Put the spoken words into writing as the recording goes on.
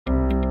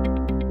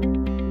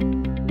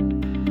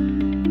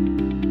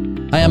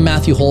I am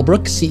Matthew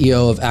Holbrook,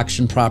 CEO of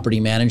Action Property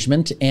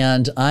Management,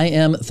 and I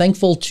am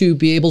thankful to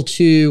be able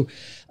to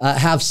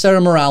have Sarah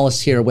Morales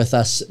here with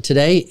us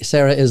today.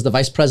 Sarah is the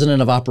Vice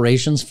President of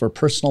Operations for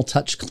Personal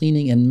Touch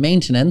Cleaning and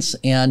Maintenance,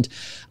 and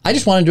I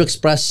just wanted to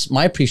express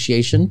my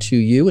appreciation to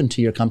you and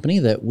to your company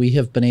that we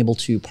have been able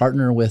to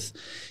partner with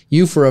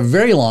you for a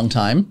very long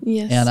time.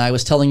 Yes. And I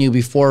was telling you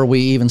before we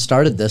even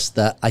started this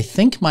that I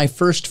think my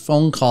first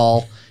phone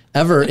call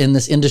ever in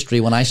this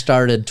industry when I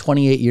started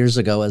 28 years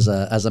ago as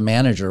a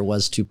manager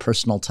was to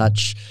Personal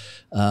Touch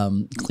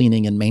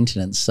cleaning and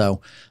maintenance.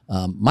 So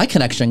my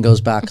connection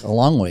goes back a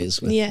long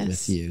ways with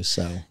you.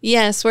 So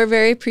yes, we're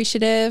very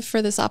appreciative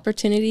for this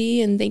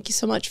opportunity, and thank you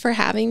so much for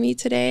having me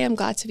today. I'm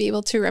glad to be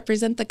able to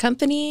represent the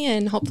company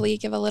and hopefully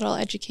give a little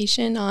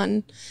education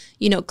on,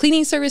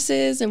 cleaning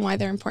services and why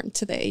they're important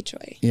to the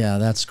HOA. Yeah,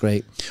 that's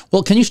great.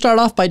 Well, can you start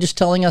off by just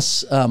telling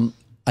us,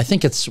 I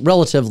think it's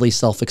relatively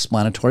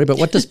self-explanatory, but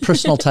what does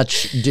Personal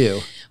Touch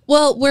do?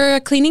 Well, we're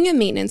a cleaning and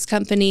maintenance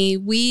company.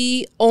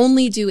 We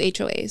only do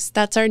HOAs.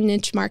 That's our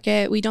niche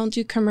market. We don't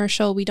do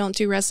commercial. We don't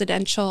do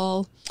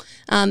residential,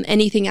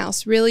 anything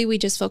else. Really, we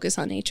just focus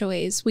on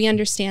HOAs. We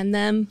understand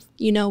them.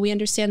 We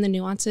understand the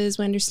nuances.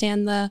 We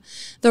understand the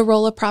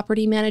role of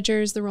property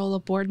managers, the role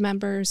of board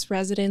members,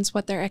 residents,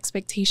 what their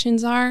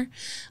expectations are.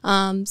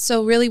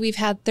 So really, we've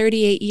had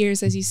 38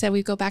 years. As you said,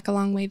 we go back a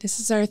long way. This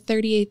is our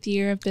 38th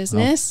year of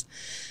business.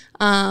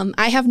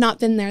 I have not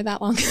been there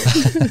that long,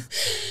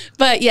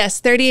 but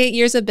yes, 38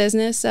 years of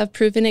business, of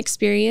proven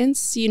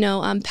experience.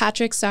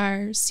 Patrick's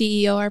our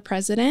CEO, our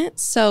president.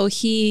 So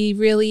he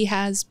really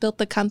has built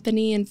the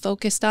company and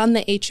focused on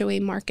the HOA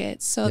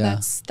market. So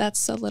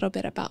that's a little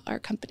bit about our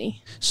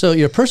company. So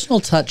your Personal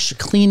Touch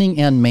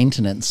cleaning and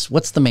maintenance,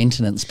 what's the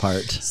maintenance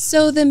part?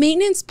 So the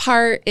maintenance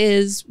part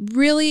is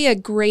really a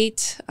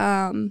great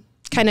kind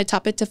of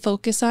topic to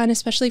focus on,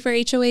 especially for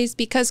HOAs,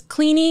 because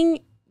cleaning,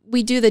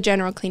 we do the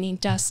general cleaning,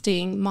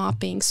 dusting,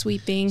 mopping,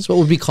 sweeping. So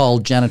what would be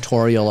called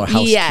janitorial or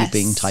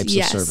housekeeping types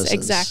of services? Yes,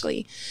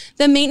 exactly.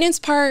 The maintenance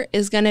part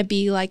is going to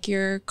be like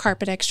your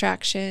carpet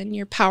extraction,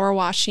 your power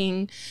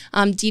washing,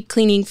 deep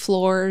cleaning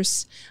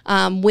floors,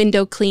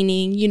 window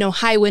cleaning,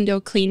 high window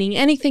cleaning,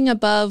 anything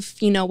above,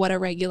 what a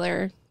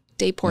regular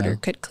day porter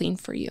could clean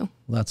for you.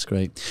 That's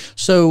great.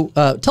 So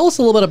tell us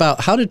a little bit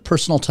about how did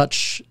Personal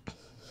Touch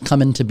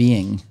come into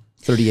being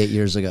 38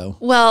 years ago?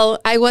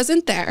 Well, I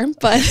wasn't there,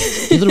 but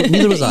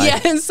neither was I.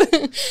 Yes.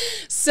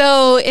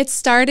 So it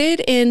started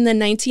in the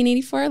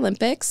 1984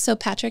 Olympics. So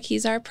Patrick,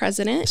 he's our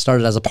president. It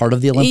started as a part of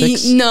the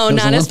Olympics? No,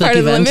 not as part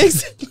of the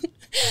Olympics.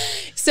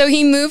 So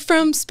he moved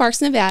from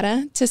Sparks,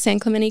 Nevada to San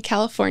Clemente,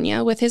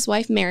 California with his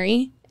wife,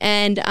 Mary.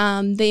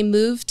 And they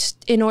moved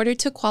in order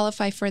to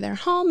qualify for their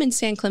home in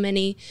San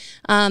Clemente.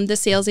 The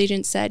sales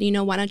agent said,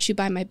 why don't you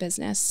buy my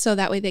business? So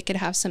that way they could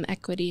have some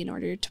equity in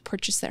order to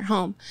purchase their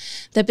home.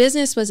 The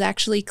business was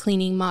actually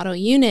cleaning model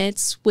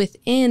units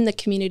within the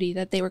community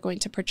that they were going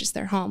to purchase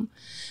their home.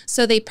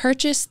 So they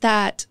purchased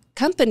that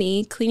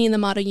company cleaning the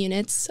model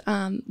units.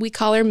 We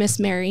call her Miss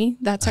Mary.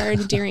 That's our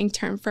endearing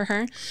term for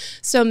her.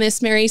 So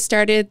Miss Mary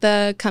started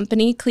the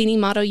company cleaning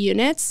model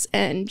units,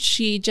 and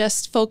she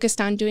just focused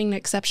on doing an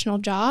exceptional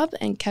job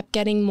and kept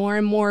getting more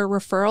and more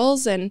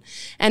referrals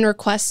and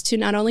requests to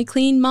not only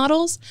clean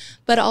models,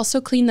 but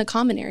also clean the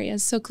common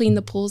areas. So clean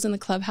the pools and the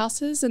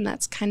clubhouses. And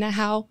that's kind of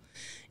how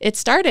it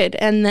started.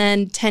 And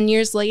then 10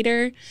 years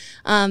later,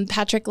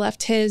 Patrick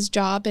left his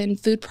job in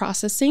food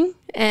processing.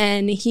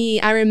 And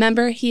I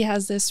remember he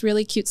has this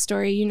really cute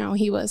story.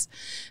 He was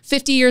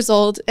 50 years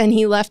old and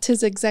he left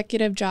his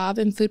executive job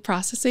in food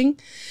processing,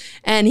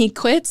 and he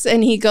quits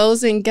and he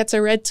goes and gets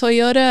a red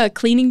Toyota, a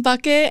cleaning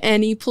bucket,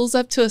 and he pulls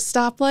up to a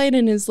stoplight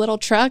in his little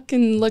truck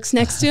and looks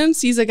next to him,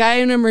 sees a guy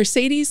in a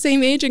Mercedes,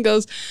 same age, and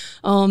goes,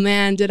 "Oh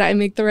man, did I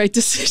make the right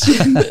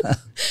decision?"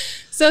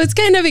 So it's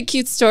kind of a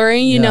cute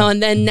story,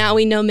 and then now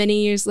we know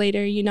many years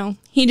later,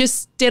 he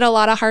just did a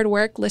lot of hard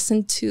work,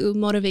 listened to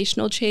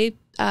motivational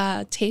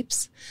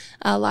tapes,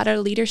 a lot of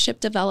leadership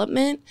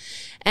development,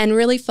 and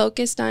really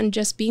focused on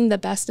just being the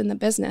best in the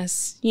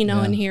business,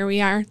 and here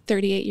we are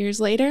 38 years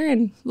later,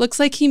 and looks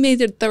like he made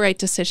the right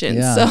decision.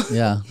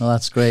 Yeah, well,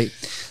 that's great.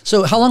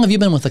 So how long have you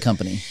been with the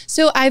company?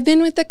 So I've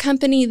been with the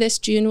company, this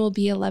June will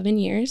be 11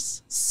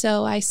 years.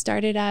 So I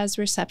started as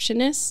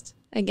receptionist.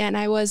 Again,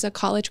 I was a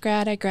college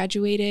grad. I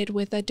graduated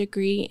with a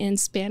degree in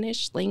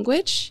Spanish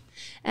language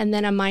and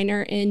then a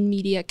minor in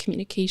media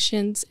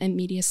communications and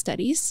media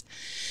studies.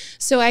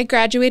 So I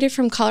graduated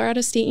from Colorado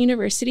State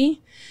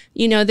University.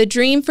 The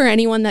dream for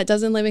anyone that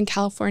doesn't live in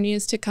California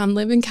is to come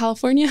live in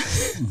California.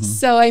 Mm-hmm.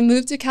 So I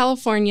moved to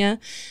California.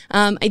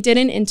 I did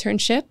an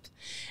internship.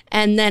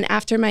 And then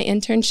after my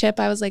internship,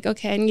 I was like,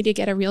 okay, I need to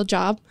get a real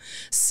job.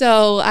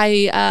 So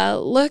I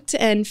looked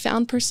and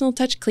found Personal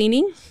Touch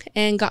Cleaning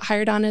and got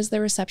hired on as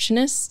the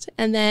receptionist.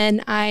 And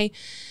then I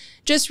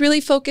just really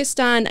focused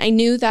on, I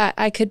knew that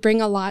I could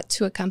bring a lot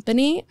to a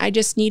company. I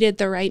just needed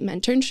the right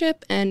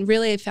mentorship. And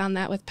really, I found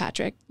that with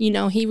Patrick.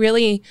 He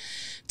really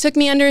took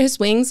me under his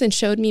wings and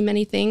showed me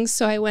many things.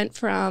 So I went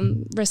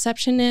from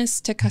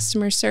receptionist to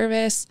customer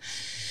service.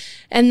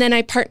 And then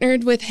I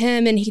partnered with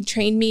him, and he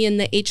trained me in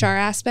the HR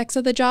aspects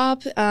of the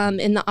job,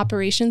 in the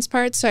operations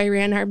part. So I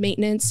ran our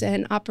maintenance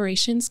and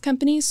operations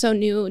company, so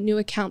new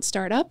account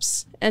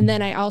startups. And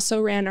then I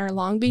also ran our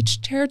Long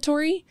Beach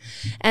territory,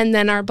 and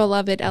then our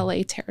beloved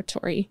LA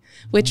territory,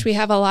 which we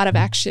have a lot of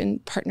action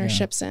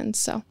partnerships in.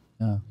 So.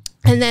 Yeah.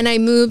 And then I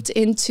moved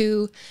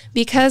into,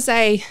 because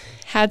I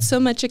had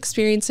so much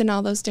experience in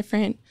all those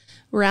different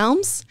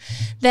realms,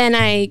 then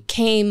I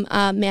came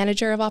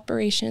manager of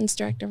operations,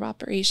 director of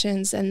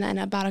operations, and then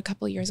about a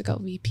couple of years ago,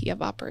 VP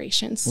of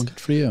operations. Well, good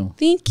for you.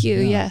 Thank you.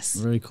 Yeah, yes.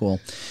 Very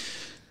cool.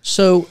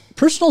 So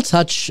personal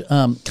touch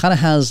kind of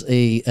has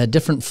a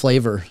different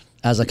flavor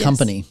as a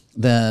company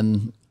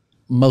than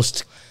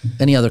most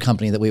any other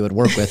company that we would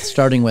work with,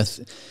 starting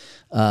with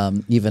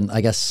even,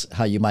 I guess,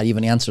 how you might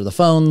even answer the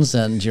phones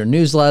and your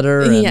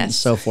newsletter and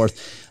so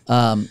forth.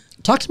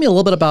 Talk to me a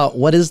little bit about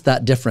what is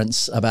that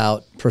difference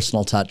about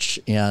personal touch,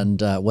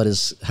 and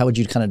how would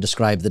you kind of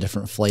describe the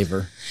different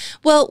flavor?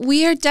 Well,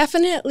 we are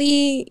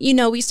definitely,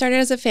 we started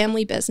as a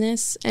family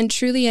business, and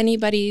truly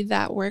anybody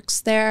that works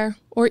there,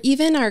 or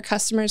even our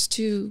customers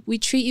too, we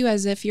treat you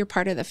as if you're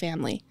part of the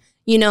family.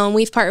 And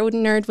we've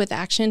partnered with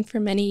Action for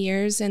many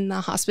years in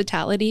the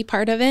hospitality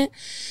part of it.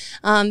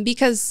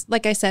 Because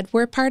like I said,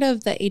 we're part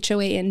of the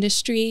HOA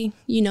industry.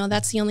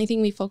 That's the only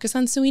thing we focus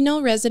on. So we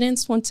know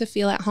residents want to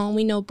feel at home.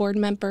 We know board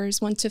members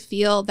want to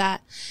feel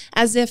that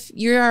as if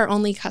you're our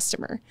only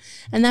customer.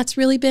 And that's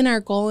really been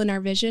our goal and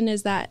our vision,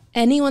 is that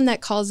anyone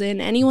that calls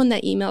in, anyone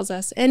that emails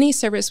us, any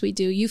service we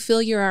do, you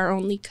feel you're our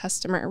only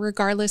customer,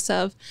 regardless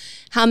of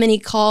how many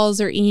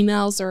calls or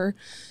emails or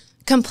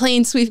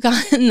complaints we've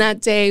gotten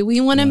that day.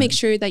 We want to make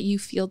sure that you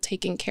feel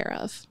taken care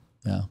of.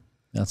 Yeah,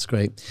 that's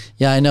great.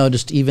 Yeah, I know,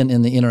 just even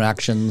in the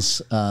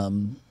interactions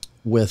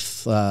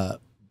with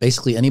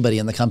basically anybody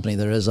in the company,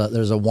 there's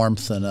a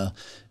warmth and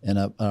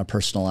a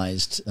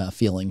personalized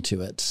feeling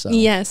to it. So.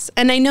 Yes,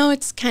 and I know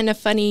it's kind of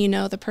funny,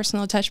 the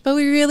personal touch, but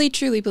we really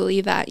truly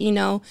believe that,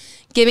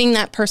 giving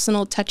that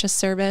personal touch of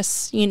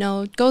service,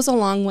 goes a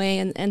long way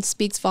and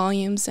speaks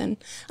volumes. And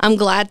I'm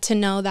glad to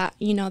know that,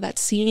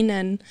 that's seen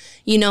and,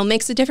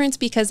 makes a difference,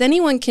 because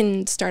anyone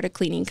can start a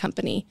cleaning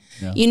company.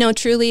 Yeah.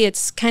 Truly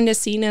it's kind of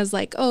seen as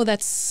like, oh,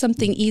 that's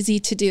something easy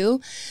to do.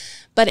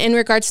 But in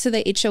regards to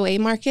the HOA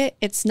market,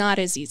 it's not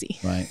as easy.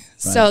 Right.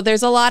 So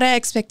there's a lot of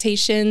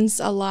expectations,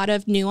 a lot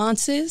of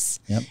nuances.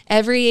 Yep.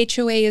 Every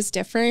HOA is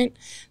different.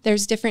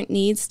 There's different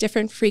needs,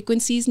 different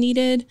frequencies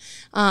needed.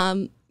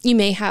 You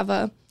may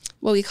have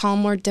what we call a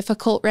more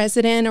difficult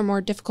resident or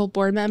more difficult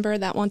board member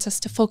that wants us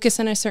to focus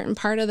on a certain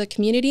part of the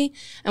community.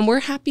 And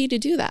we're happy to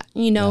do that.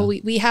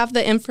 We have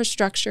the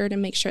infrastructure to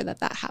make sure that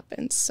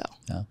happens. So.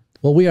 Yeah.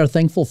 Well, we are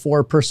thankful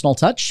for Personal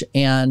Touch,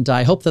 and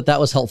I hope that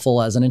was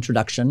helpful as an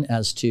introduction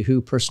as to who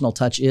Personal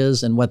Touch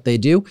is and what they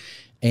do.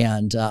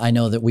 And I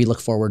know that we look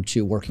forward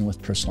to working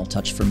with Personal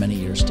Touch for many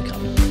years to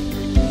come.